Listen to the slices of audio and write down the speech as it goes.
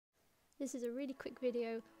This is a really quick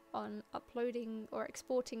video on uploading or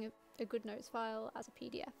exporting a GoodNotes file as a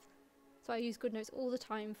PDF. So I use GoodNotes all the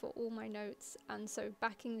time for all my notes, and so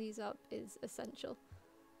backing these up is essential.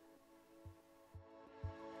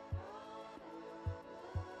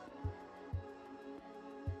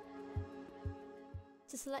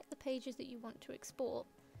 To select the pages that you want to export,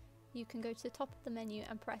 you can go to the top of the menu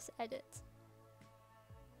and press Edit.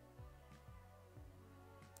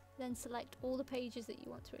 Then select all the pages that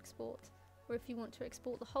you want to export, or if you want to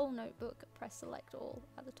export the whole notebook, press Select All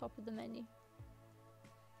at the top of the menu.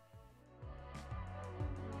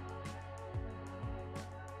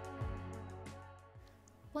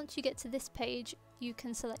 Once you get to this page, you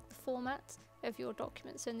can select the format of your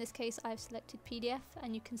document. So in this case, I've selected PDF,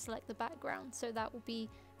 and you can select the background. So that will be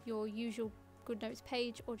your usual GoodNotes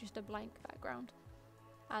page or just a blank background.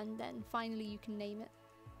 And then finally you can name it.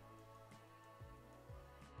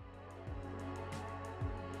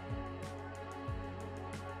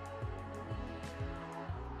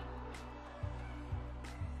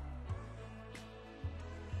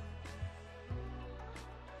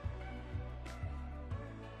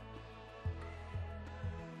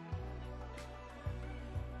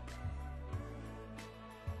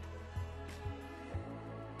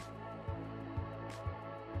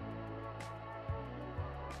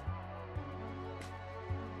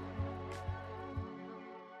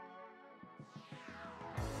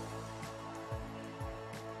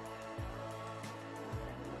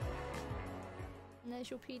 And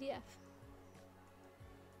there's your PDF.